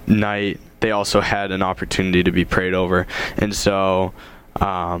night, they also had an opportunity to be prayed over. And so,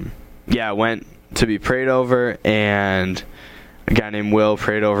 I went to be prayed over, and a guy named Will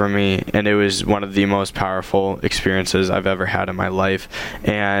prayed over me, and it was one of the most powerful experiences I've ever had in my life.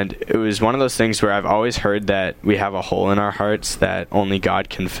 And it was one of those things where I've always heard that we have a hole in our hearts that only God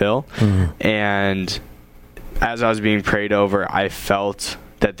can fill. Mm-hmm. And as I was being prayed over, I felt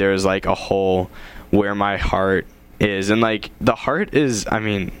that there was like a hole where my heart is. And like the heart is,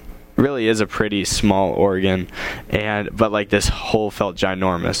 really is a pretty small organ, but like this hole felt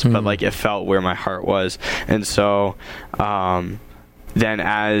ginormous, but like it felt where my heart was. And so then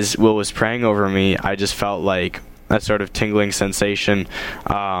as Will was praying over me, I just felt like a sort of tingling sensation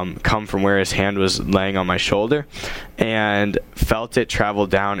come from where his hand was laying on my shoulder, and felt it travel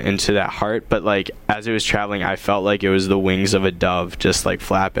down into that heart. But like as it was traveling, I felt like it was the wings of a dove just like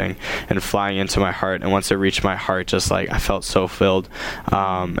flapping and flying into my heart. And once it reached my heart, just like I felt so filled,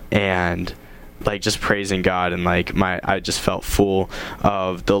 and like just praising God, and like I just felt full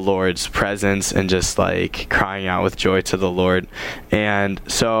of the Lord's presence and just like crying out with joy to the Lord. And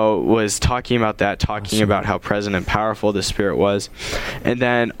so was talking about that, talking about how present and powerful the Spirit was. And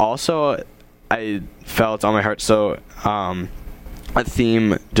then also I felt on my heart, so a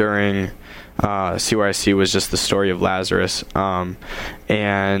theme during CYC was just the story of Lazarus,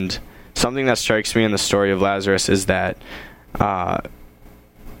 and something that strikes me in the story of Lazarus is that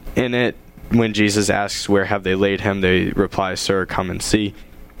in it, when Jesus asks, "Where have they laid him?" they reply, "Sir, come and see."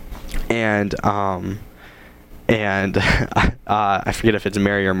 And I forget if it's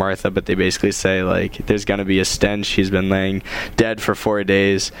Mary or Martha, but they basically say like there's gonna be a stench. He's been laying dead for 4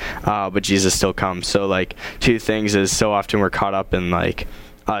 days, but Jesus still comes. So like two things is, so often we're caught up in like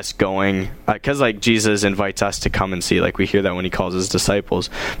us going, because like Jesus invites us to come and see, like we hear that when he calls his disciples,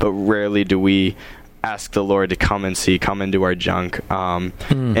 but rarely do we ask the Lord to come and see, come into our junk,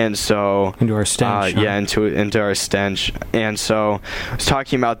 and so into our stench, into our stench. And so I was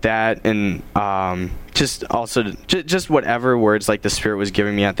talking about that, and just also just whatever words like the Spirit was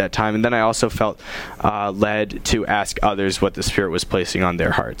giving me at that time. And then I also felt led to ask others what the Spirit was placing on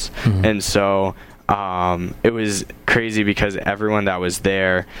their hearts. And so it was crazy because everyone that was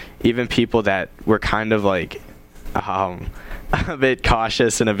there, even people that were kind of like a bit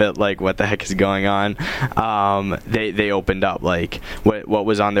cautious and a bit like, what the heck is going on, they opened up like what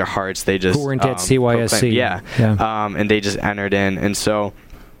was on their hearts. They just who weren't at CYSC, and they just entered in. And so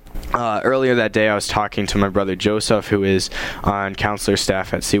earlier that day I was talking to my brother Joseph, who is on counselor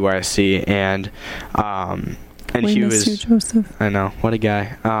staff at CYSC, and we he miss you, Joseph. I know, what a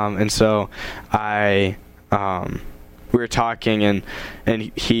guy. And so we were talking,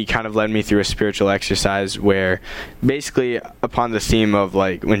 and he kind of led me through a spiritual exercise where basically upon the theme of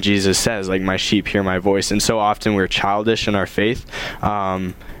like when Jesus says like, "My sheep hear my voice." And so often we're childish in our faith,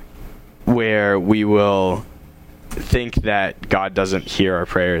 where we will think that God doesn't hear our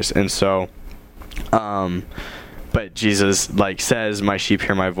prayers. And so but Jesus like says, "My sheep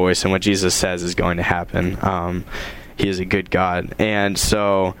hear my voice," and what Jesus says is going to happen. He is a good God. And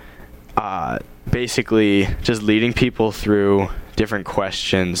so basically just leading people through different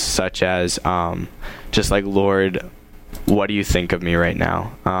questions, such as just like, "Lord, what do you think of me right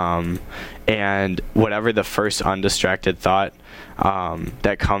now?" And whatever the first undistracted thought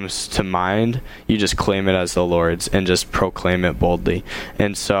that comes to mind, you just claim it as the Lord's and just proclaim it boldly.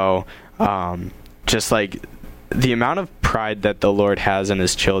 And so just like the amount of pride that the Lord has in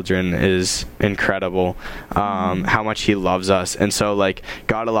his children is incredible, how much he loves us. And so like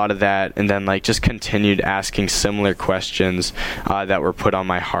got a lot of that, and then like just continued asking similar questions that were put on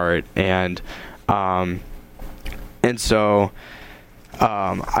my heart. And so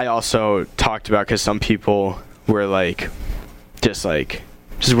I also talked about, because some people were like just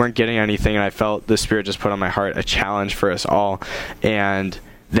weren't getting anything, and I felt the Spirit just put on my heart a challenge for us all. And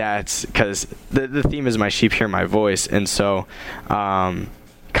that's because the theme is "My sheep hear my voice." And so kind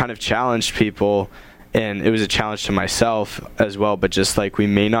of challenged people, and it was a challenge to myself as well, but just like we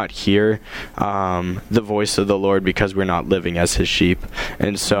may not hear the voice of the Lord because we're not living as his sheep.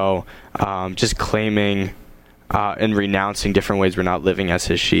 And so just claiming and renouncing different ways we're not living as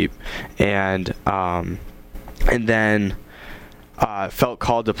his sheep. And then felt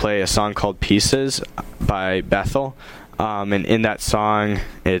called to play a song called "Pieces" by Bethel. And in that song,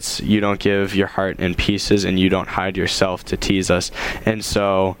 it's, "You don't give your heart in pieces, and you don't hide yourself to tease us." And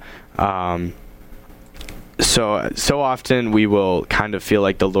so so often we will kind of feel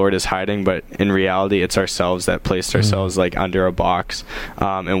like the Lord is hiding, but in reality it's ourselves that placed ourselves like under a box,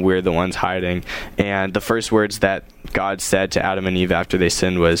 and we're the ones hiding. And the first words that God said to Adam and Eve after they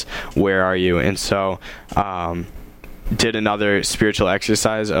sinned was, "Where are you?" And so did another spiritual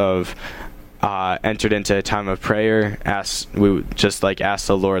exercise of entered into a time of prayer. We just asked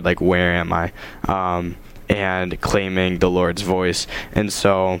the Lord, where am I? And claiming the Lord's voice. And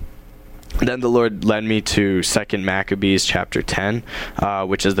so then the Lord led me to 2 Maccabees chapter 10,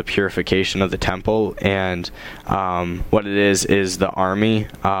 which is the purification of the temple. And what it is the army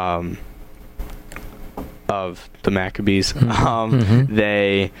of the Maccabees.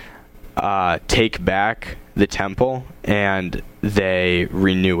 They take back the temple and they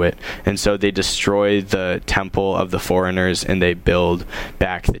renew it. And so they destroy the temple of the foreigners and they build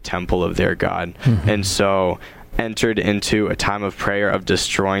back the temple of their God. And so entered into a time of prayer of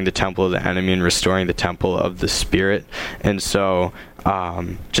destroying the temple of the enemy and restoring the temple of the Spirit. And so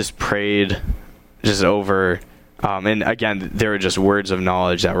just prayed just over and again, there were just words of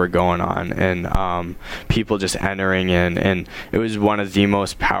knowledge that were going on, and people just entering in, and it was one of the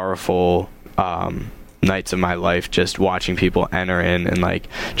most powerful nights of my life, just watching people enter in, and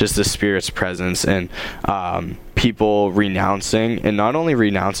just the Spirit's presence, and people renouncing, and not only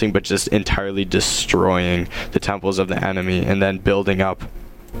renouncing, but just entirely destroying the temples of the enemy, and then building up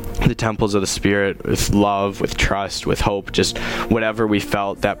the temples of the Spirit with love, with trust, with hope, just whatever we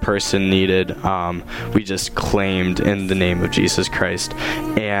felt that person needed, we just claimed in the name of Jesus Christ.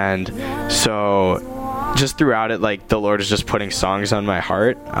 And so just throughout it, the Lord is just putting songs on my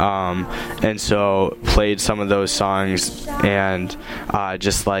heart, and so played some of those songs, and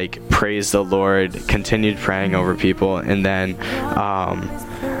just praised the Lord, continued praying over people. And then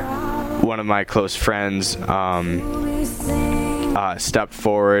one of my close friends stepped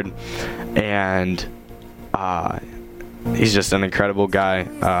forward, and he's just an incredible guy,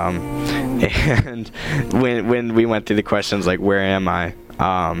 and when we went through the questions where am I,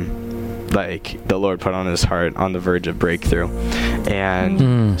 the Lord put on his heart on the verge of breakthrough.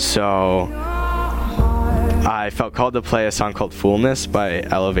 And so I felt called to play a song called Fullness by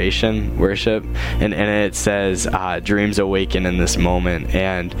Elevation Worship, and in it says dreams awaken in this moment.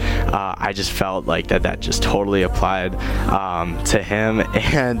 And I just felt that just totally applied to him,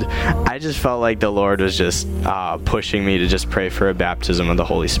 and I just felt like the Lord was just pushing me to just pray for a baptism of the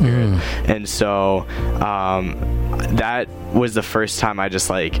Holy Spirit. And so that was the first time I just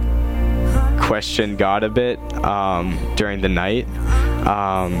questioned God a bit during the night.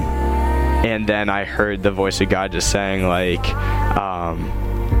 And then I heard the voice of God just saying,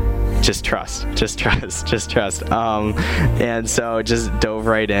 just trust. And so just dove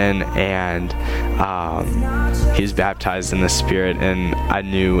right in, and he's baptized in the Spirit in a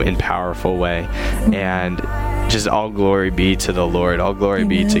new and powerful way. And just all glory be to the Lord, all glory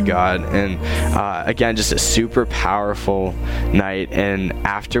be to God. And again, just a super powerful night. And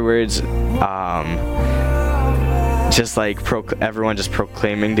afterwards, just everyone just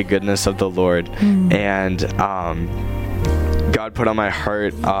proclaiming the goodness of the Lord. And God put on my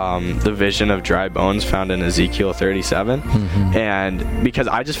heart the vision of dry bones found in Ezekiel 37. And because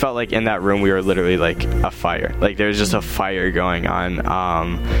I just felt in that room we were literally a fire, there's just a fire going on,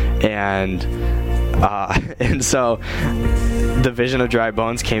 and so the vision of dry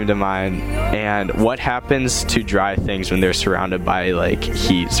bones came to mind. And what happens to dry things when they're surrounded by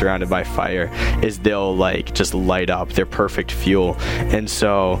heat, surrounded by fire, is they'll just light up. They're perfect fuel. And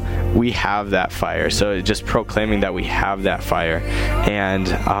so we have that fire. So just proclaiming that we have that fire, and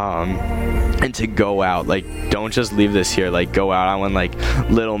to go out, don't just leave this here, go out. I want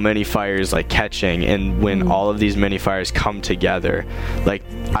little mini fires catching, and when all of these mini fires come together,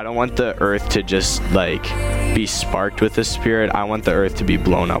 I don't want the earth to just be sparked with the Spirit. I want the earth to be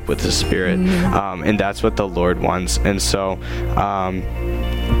blown up with the Spirit. And that's what the Lord wants. And so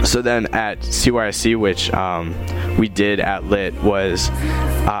so then at CYC, which we did at Lit, was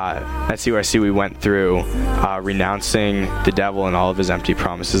at CYC we went through renouncing the devil and all of his empty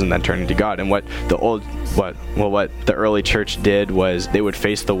promises, and then turning to God. And what the early church did was they would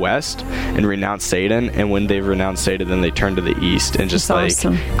face the west and renounce Satan, and when they renounced Satan, then they turned to the east and just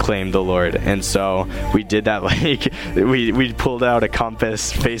awesome. Claim the Lord. And so we did that. We pulled out a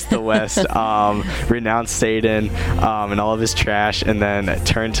compass, faced the west, renounced Satan and all of his trash, and then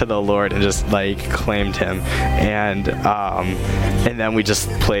turned to the Lord and just claimed him. And then we just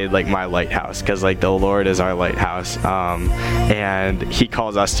played My Lighthouse, because the Lord is our lighthouse, and he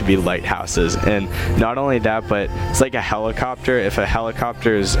calls us to be lighthouses. And not only that, but it's a helicopter. If a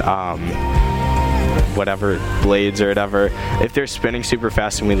helicopter's whatever blades or whatever, if they're spinning super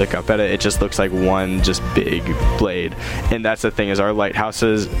fast and we look up at it, it just looks like one just big blade. And that's the thing, is our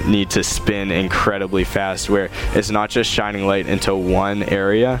lighthouses need to spin incredibly fast, where it's not just shining light into one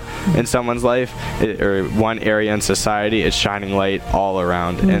area in someone's life or one area in society, it's shining light all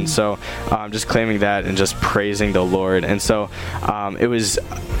around. And so just claiming that and just praising the Lord. And so it was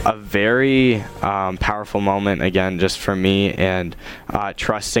a very powerful moment, again, just for me, and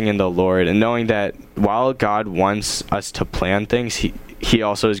trusting in the Lord and knowing that while God wants us to plan things, He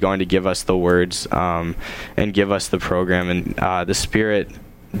also is going to give us the words and give us the program. And the Spirit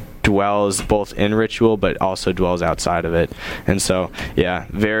dwells both in ritual but also dwells outside of it. And so, yeah,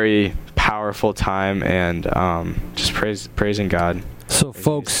 very powerful time, and just praising God. So,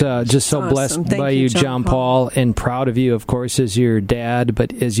 folks, just so blessed by you, John Paul, and proud of you, of course, as your dad.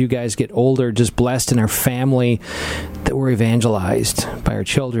 But as you guys get older, just blessed in our family that we're evangelized by our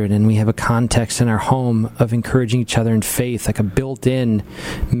children, and we have a context in our home of encouraging each other in faith, like a built-in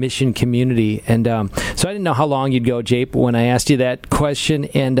mission community. And so I didn't know how long you'd go, Jape, when I asked you that question,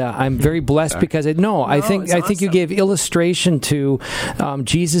 and I'm very blessed because I think you gave illustration to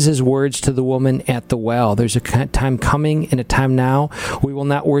Jesus' words to the woman at the well. There's a time coming and a time now. We will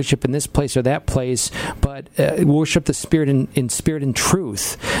not worship in this place or that place, but worship the Spirit in spirit and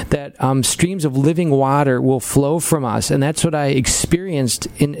truth, that streams of living water will flow from us. And that's what I experienced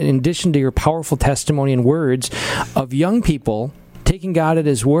in addition to your powerful testimony and words of young people taking God at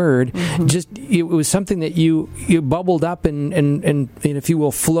His word. Just it was something that you bubbled up and if you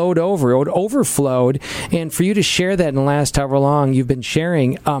will, flowed over. It overflowed. And for you to share that in the last however long you've been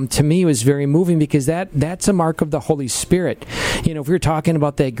sharing, to me was very moving, because that's a mark of the Holy Spirit. You know, if we were talking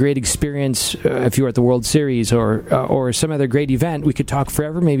about that great experience, if you were at the World Series or some other great event, we could talk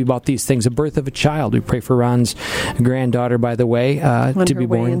forever maybe about these things. The birth of a child. We pray for Ron's granddaughter, by the way, to be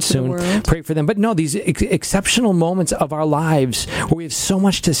born soon. Pray for them. But no, these exceptional moments of our lives where we have so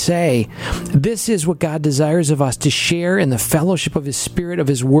much to say. This is what God desires of us, to share in the fellowship of His Spirit, of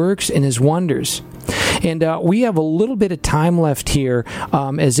His works and His wonders. And we have a little bit of time left here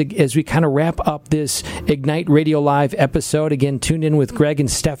as we kind of wrap up this Ignite Radio Live episode. Again, tune in with Greg and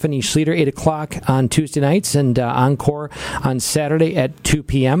Stephanie Schlueter, 8 o'clock on Tuesday nights, and Encore on Saturday at 2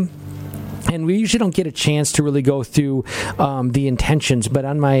 p.m. And we usually don't get a chance to really go through the intentions, but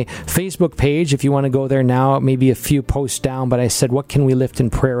on my Facebook page, if you want to go there now, maybe a few posts down, but I said, what can we lift in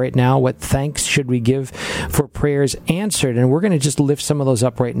prayer right now? What thanks should we give for prayers answered? And we're going to just lift some of those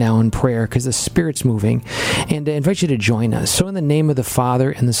up right now in prayer, because the Spirit's moving. And I invite you to join us. So in the name of the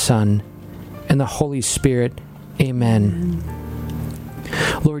Father, and the Son, and the Holy Spirit, amen.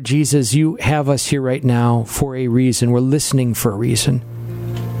 Lord Jesus, you have us here right now for a reason. We're listening for a reason.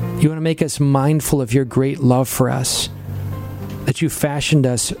 You want to make us mindful of your great love for us, that you fashioned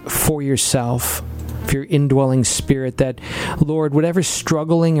us for yourself, for your indwelling Spirit, that, Lord, whatever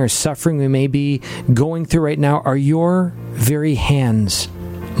struggling or suffering we may be going through right now are your very hands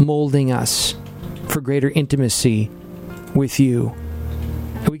molding us for greater intimacy with you.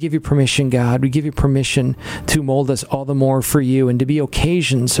 And we give you permission, God. We give you permission to mold us all the more for you, and to be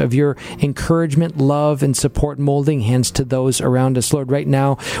occasions of your encouragement, love, and support, molding hands to those around us. Lord, right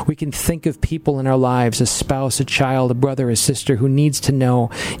now, we can think of people in our lives, a spouse, a child, a brother, a sister, who needs to know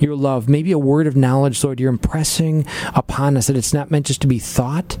your love. Maybe a word of knowledge, Lord, you're impressing upon us, that it's not meant just to be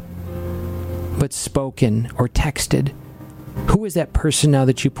thought, but spoken or texted. Who is that person now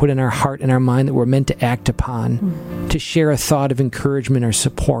that you put in our heart and our mind that we're meant to act upon, to share a thought of encouragement or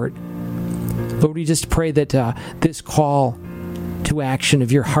support? Lord, we just pray that this call to action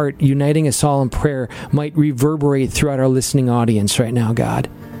of your heart, uniting us all in prayer, might reverberate throughout our listening audience right now, God,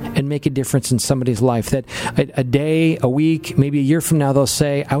 and make a difference in somebody's life. That a day, a week, maybe a year from now, they'll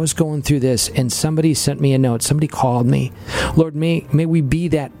say, I was going through this, and somebody sent me a note, somebody called me. Lord, may we be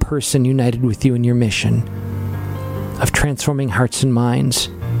that person united with you in your mission of transforming hearts and minds.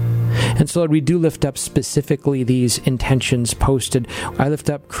 And so, Lord, we do lift up specifically these intentions posted. I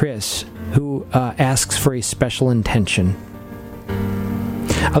lift up Chris, who asks for a special intention.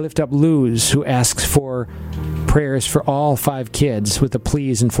 I lift up Luz, who asks for prayers for all 5 kids with a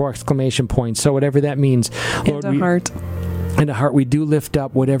please and 4 exclamation points. So whatever that means, Lord, and a heart. And a heart. We do lift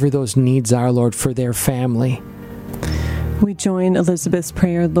up whatever those needs are, Lord, for their family. We join Elizabeth's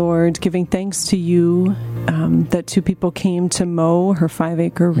prayer, Lord, giving thanks to you that 2 people came to mow her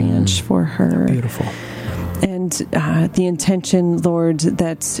 5-acre ranch for her. Beautiful. And the intention, Lord,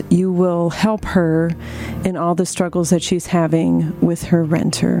 that you will help her in all the struggles that she's having with her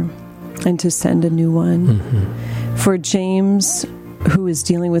renter, and to send a new one. For James, who is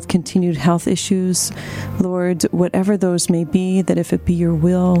dealing with continued health issues. Lord, whatever those may be, that if it be your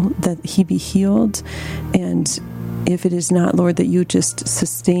will, that he be healed. And if it is not, Lord, that you just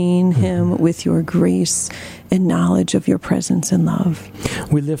sustain him with your grace and knowledge of your presence and love.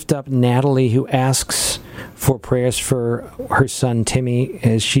 We lift up Natalie, who asks for prayers for her son, Timmy,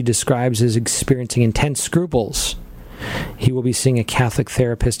 as she describes as experiencing intense scruples. He will be seeing a Catholic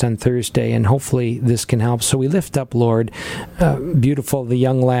therapist on Thursday, and hopefully this can help. So we lift up, Lord, beautiful, the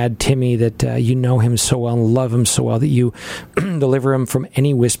young lad, Timmy, that you know him so well and love him so well, that you deliver him from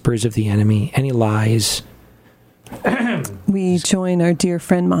any whispers of the enemy, any lies. We join our dear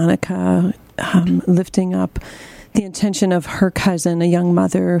friend Monica, lifting up the intention of her cousin, a young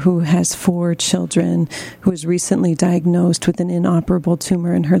mother who has 4 children, who was recently diagnosed with an inoperable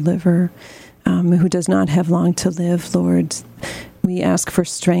tumor in her liver, who does not have long to live. Lord, we ask for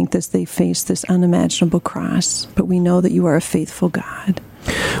strength as they face this unimaginable cross, but we know that you are a faithful God.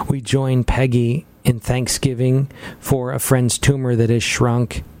 We join Peggy in thanksgiving for a friend's tumor that has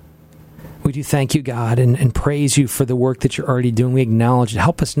shrunk. We do thank you, God, and praise you for the work that you're already doing. We acknowledge it.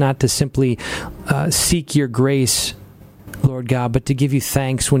 Help us not to simply seek your grace, Lord God, but to give you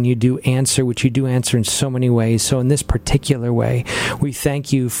thanks when you do answer, which you do answer in so many ways. So in this particular way, we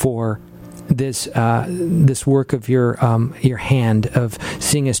thank you for this work of your hand of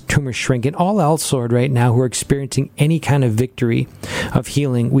seeing us tumor shrink, and all else, Lord, right now who are experiencing any kind of victory of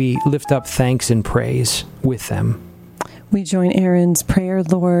healing. We lift up thanks and praise with them. We join Aaron's prayer,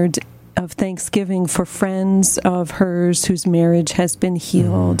 Lord, of thanksgiving for friends of hers whose marriage has been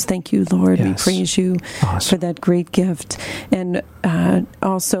healed. Thank you, Lord. Yes. We praise you for that great gift. And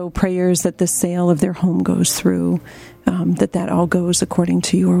also prayers that the sale of their home goes through, that all goes according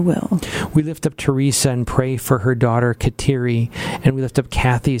to your will. We lift up Teresa and pray for her daughter, Kateri, and we lift up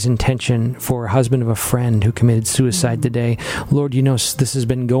Kathy's intention for a husband of a friend who committed suicide today. Lord, you know this has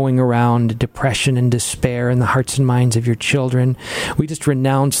been going around, depression and despair in the hearts and minds of your children. We just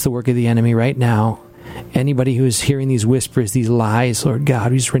renounce the work of the enemy right now. Anybody who is hearing these whispers, these lies, Lord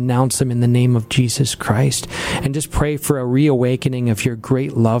God, we just renounce them in the name of Jesus Christ, and just pray for a reawakening of your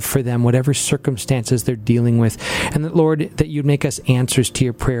great love for them, whatever circumstances they're dealing with, and that, Lord, that you'd make us answers to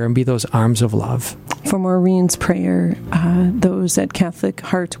your prayer and be those arms of love. For Maureen's prayer, those at Catholic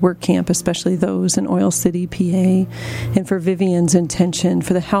Heart Work Camp, especially those in Oil City, PA, and for Vivian's intention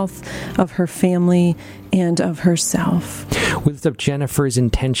for the health of her family and of herself. We lift up Jennifer's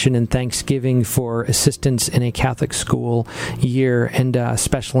intention and thanksgiving for assistance in a Catholic school year and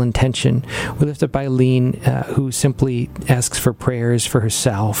special intention. We lift up Eileen, who simply asks for prayers for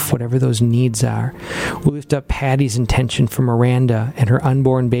herself, whatever those needs are. We lift up Patty's intention for Miranda and her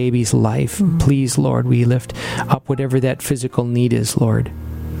unborn baby's life. Please, Lord, we lift up whatever that physical need is, Lord.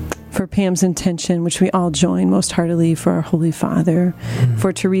 For Pam's intention, which we all join most heartily for our Holy Father,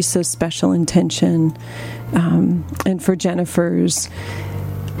 for Teresa's special intention, and for Jennifer's,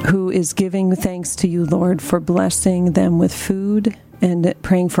 who is giving thanks to you, Lord, for blessing them with food and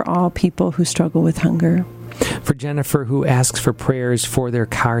praying for all people who struggle with hunger. For Jennifer, who asks for prayers for their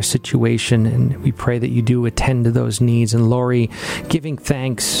car situation, and we pray that you do attend to those needs. And Lori, giving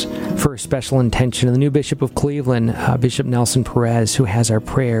thanks for a special intention. And the new Bishop of Cleveland, Bishop Nelson Perez, who has our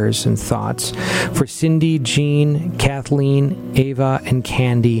prayers and thoughts. For Cindy, Jean, Kathleen, Ava, and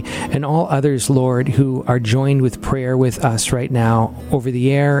Candy, and all others, Lord, who are joined with prayer with us right now over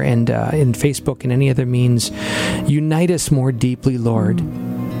the air and in Facebook and any other means. Unite us more deeply, Lord,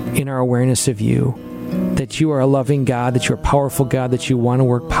 in our awareness of you, that you are a loving God, that you're a powerful God, that you want to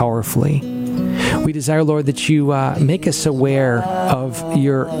work powerfully. We desire, Lord, that you make us aware of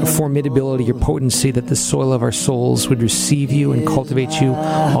your formidability, your potency, that the soil of our souls would receive you and cultivate you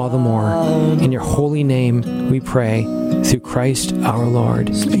all the more. In your holy name we pray, through Christ our Lord.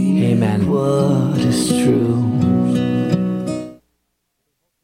 Amen. What is true?